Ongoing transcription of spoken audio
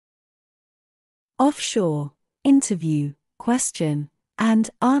offshore, interview, question, and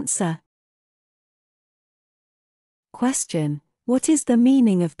answer. Question: what is the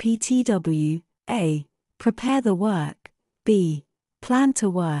meaning of PTW? A. Prepare the work. B. Plan to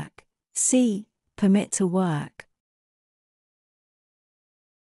work. C. Permit to work.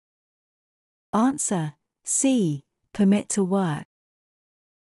 Answer: C. Permit to work.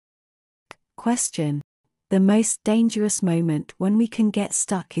 Question: the most dangerous moment when we can get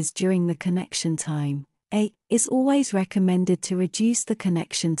stuck is during the connection time. A. Is always recommended to reduce the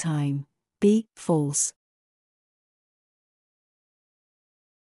connection time. B. False.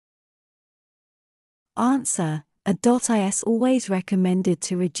 Answer: A.is always recommended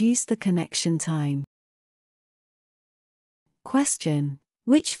to reduce the connection time. Question: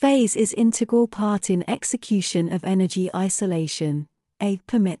 which phase is integral part in execution of energy isolation? A.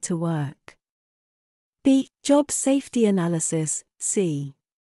 Permit to work. B. Job safety analysis. C.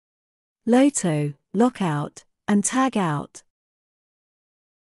 LOTO, lockout, and tag out.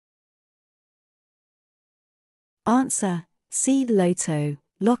 Answer: C. LOTO,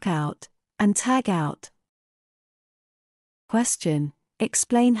 lockout, and tag out. Question: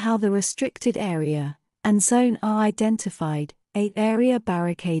 explain how the restricted area and zone are identified. A. Area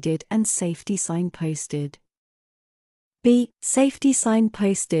barricaded and safety sign posted. B. Safety sign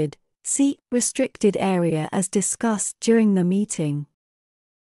posted. C. Restricted area as discussed during the meeting.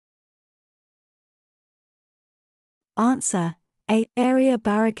 Answer: A. Area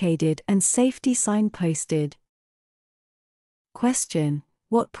barricaded and safety sign posted. Question: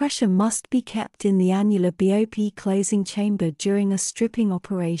 what pressure must be kept in the annular BOP closing chamber during a stripping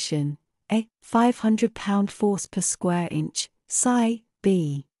operation? A. 500 pound force per square inch. Psi.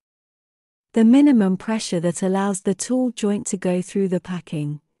 B. The minimum pressure that allows the tool joint to go through the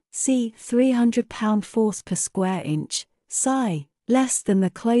packing. C. 300 pound force per square inch. Psi. Less than the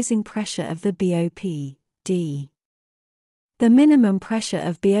closing pressure of the BOP. D. The minimum pressure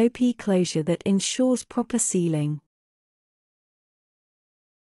of BOP closure that ensures proper sealing.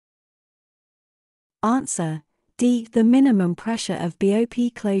 Answer: D. The minimum pressure of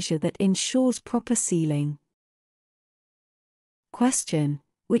BOP closure that ensures proper sealing. Question: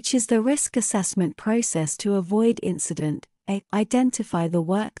 which is the risk assessment process to avoid incident? A. Identify the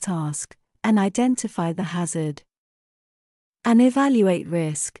work task, and identify the hazard. And evaluate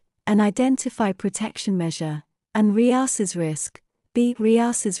risk, and identify protection measure, and reassess risk. B.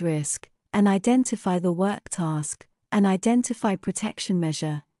 Reassess risk, and identify the work task, and identify protection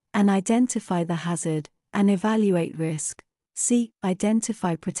measure, and identify the hazard, and evaluate risk. C.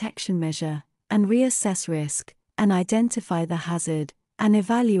 Identify protection measure, and reassess risk, and identify the hazard, and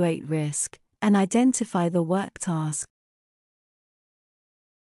evaluate risk, and identify the work task.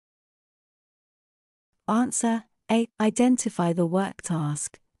 Answer: A. Identify the work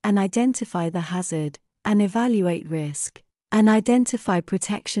task, and identify the hazard, and evaluate risk, and identify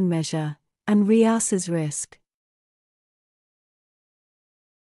protection measure, and reassess risk.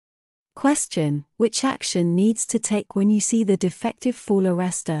 Question: which action needs to take when you see the defective fall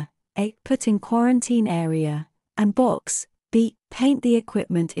arrestor? A. Put in quarantine area and box. B. Paint the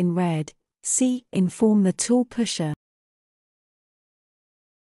equipment in red. C. Inform the tool pusher.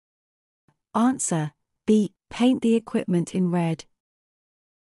 Answer: B. Paint the equipment in red.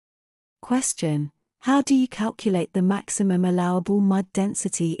 Question: how do you calculate the maximum allowable mud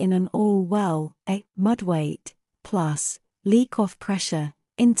density in an oil well? A. Mud weight plus leak-off pressure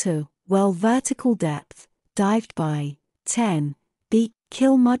into well vertical depth dived by 10. B.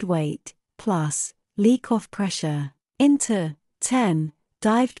 Kill mud weight plus leak-off pressure into 10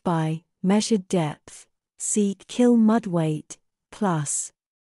 dived by measured depth. C. Kill mud weight plus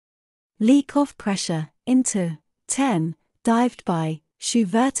leak-off pressure into 10 dived by shoe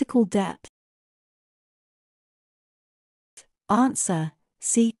vertical depth. Answer: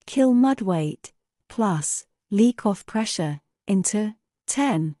 C. Kill mud weight plus leak-off pressure into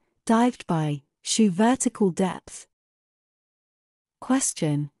 10 dived by shoe vertical depth.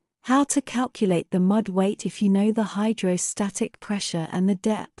 Question: how to calculate the mud weight if you know the hydrostatic pressure and the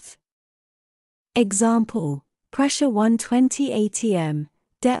depth? Example: pressure 120 atm,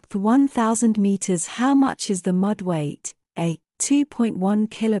 depth 1000 meters. How much is the mud weight? A. 2.1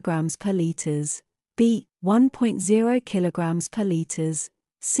 kilograms per liters. B. 1.0 kilograms per liters.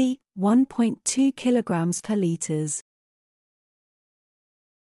 C. 1.2 kilograms per liters.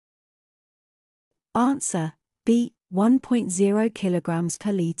 Answer: B. 1.0 kilograms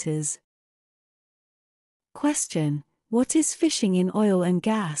per liters. Question: what is fishing in oil and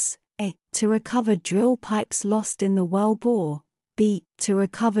gas? A. To recover drill pipes lost in the well bore. B. To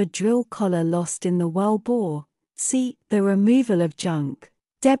recover drill collar lost in the well bore. C. The removal of junk,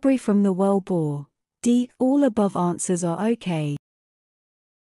 debris from the well bore. D. All above answers are okay.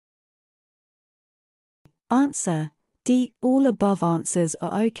 Answer: D. All above answers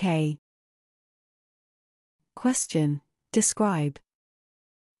are okay. Question: Describe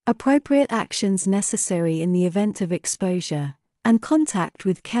appropriate actions necessary in the event of exposure and contact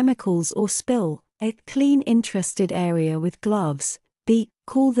with chemicals or spill. A. Clean interested area with gloves. B.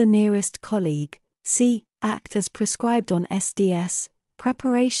 Call the nearest colleague. C. Act as prescribed on SDS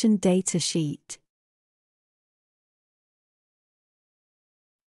preparation data sheet.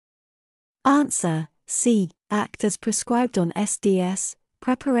 Answer: C. Act as prescribed on SDS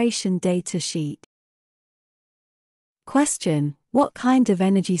preparation data sheet. Question: What kind of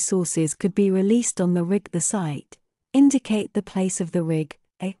energy sources could be released on the rig? The site. Indicate the place of the rig.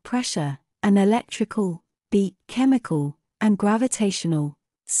 A. Pressure and electrical. B. Chemical and gravitational.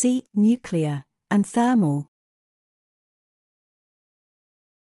 C. Nuclear and thermal.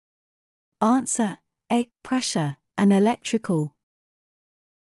 Answer: A. Pressure and electrical.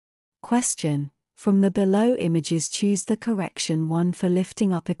 Question: From the below images, choose the correction one for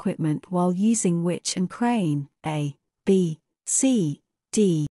lifting up equipment while using winch and crane. A, B, C,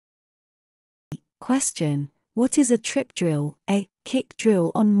 D. Question: What is a trip drill? A. Kick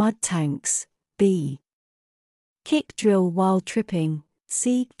drill on mud tanks. B. Kick drill while tripping.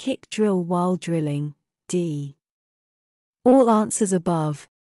 C. Kick drill while drilling. D. All answers above.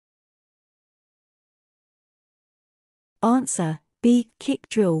 Answer: B. Kick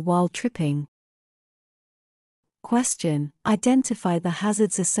drill while tripping. Question: Identify the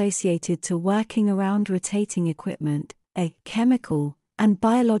hazards associated to working around rotating equipment. A. Chemical and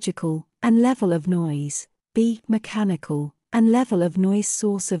biological and level of noise. B. Mechanical and level of noise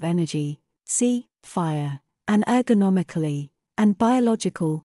source of energy. C. Fire and ergonomically and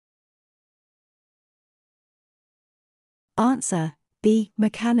biological. Answer: B.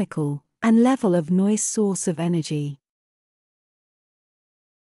 Mechanical and level of noise source of energy.